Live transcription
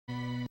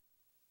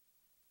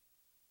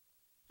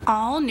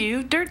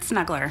all-new Dirt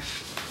Snuggler.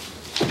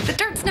 The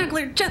Dirt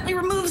Snuggler gently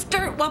removes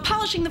dirt while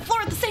polishing the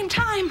floor at the same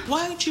time.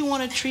 Why would you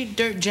want to treat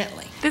dirt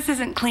gently? This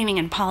isn't cleaning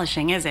and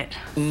polishing, is it?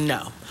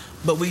 No,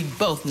 but we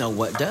both know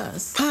what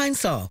does. Pine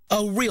Sol,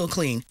 a real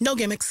clean, no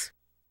gimmicks.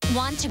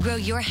 Want to grow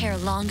your hair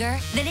longer?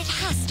 Then it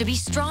has to be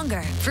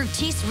stronger.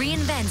 Fructis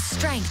reinvents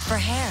strength for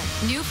hair.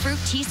 New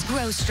Fructis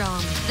Grow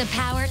Strong. The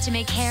power to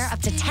make hair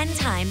up to 10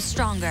 times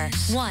stronger.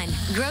 1.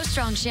 Grow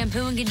Strong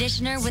shampoo and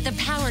conditioner with a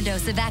power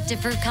dose of active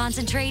fruit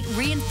concentrate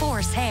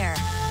reinforce hair.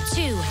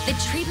 2. The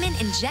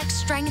treatment injects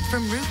strength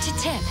from root to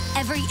tip.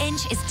 Every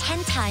inch is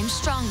 10 times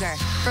stronger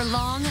for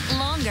long,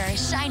 longer,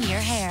 shinier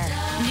hair.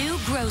 New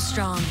Grow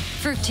Strong.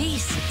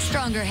 Fructis.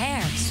 Stronger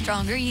hair.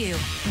 Stronger you.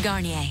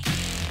 Garnier.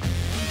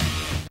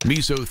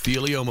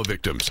 Mesothelioma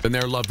victims and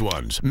their loved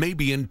ones may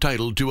be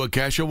entitled to a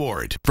cash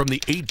award from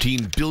the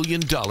 $18 billion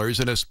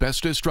in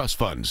asbestos trust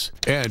funds,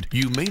 and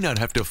you may not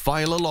have to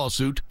file a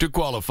lawsuit to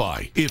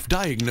qualify. If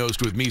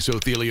diagnosed with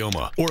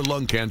mesothelioma or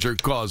lung cancer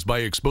caused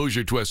by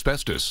exposure to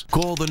asbestos,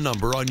 call the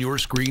number on your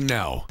screen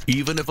now.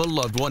 Even if a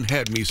loved one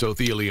had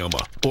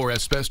mesothelioma or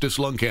asbestos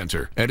lung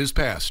cancer and is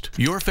passed,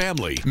 your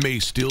family may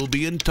still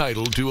be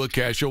entitled to a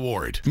cash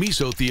award.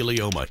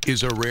 Mesothelioma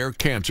is a rare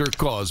cancer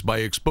caused by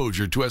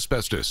exposure to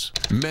asbestos.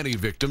 Many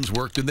victims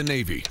worked in the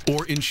Navy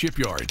or in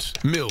shipyards,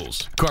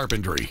 mills,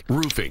 carpentry,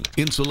 roofing,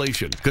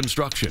 insulation,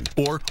 construction,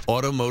 or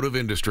automotive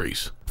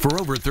industries. For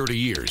over 30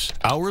 years,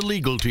 our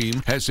legal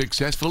team has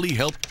successfully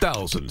helped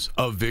thousands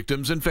of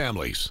victims and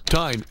families.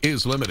 Time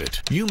is limited.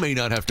 You may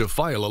not have to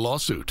file a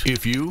lawsuit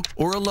if you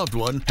or a loved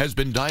one has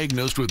been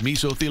diagnosed with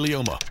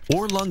mesothelioma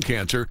or lung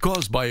cancer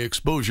caused by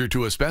exposure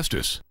to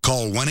asbestos.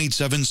 Call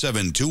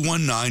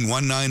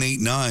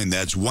 1-877-219-1989.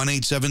 That's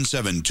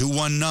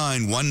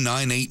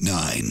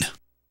 1-877-219-1989.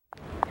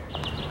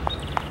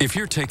 If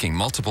you're taking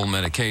multiple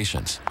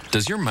medications,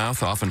 does your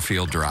mouth often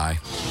feel dry?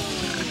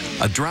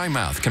 A dry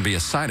mouth can be a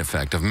side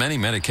effect of many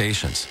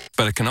medications,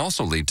 but it can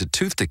also lead to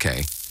tooth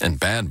decay and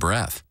bad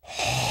breath.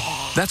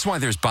 That's why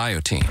there's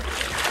Biotene.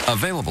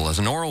 Available as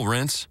an oral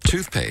rinse,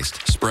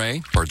 toothpaste,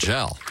 spray, or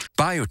gel,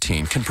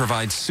 Biotene can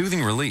provide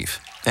soothing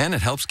relief, and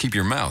it helps keep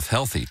your mouth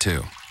healthy,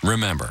 too.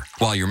 Remember,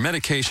 while your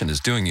medication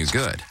is doing you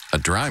good, a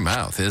dry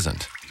mouth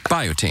isn't.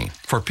 Biotene,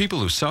 for people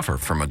who suffer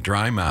from a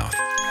dry mouth.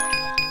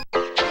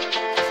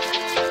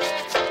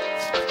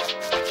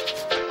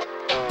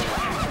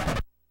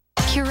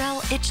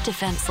 Itch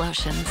Defense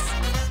Lotions.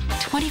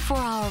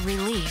 24-hour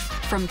relief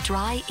from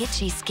dry,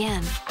 itchy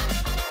skin.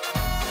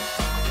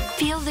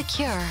 Feel the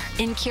cure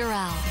in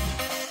Curel.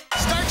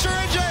 Start your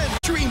engine!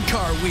 Dream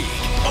Car Week.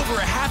 Over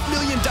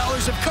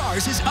 $500,000 of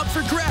cars is up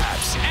for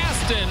grabs.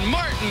 Aston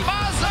Martin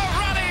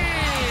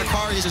Maserati! The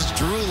car is just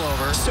drool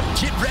over. So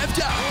get revved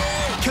up,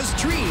 because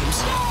dreams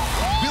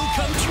will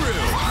come true.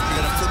 You're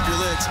gonna flip your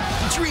lids.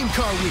 Dream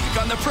Car Week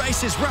on The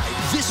Price is Right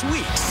this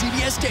week,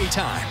 CBS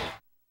Daytime.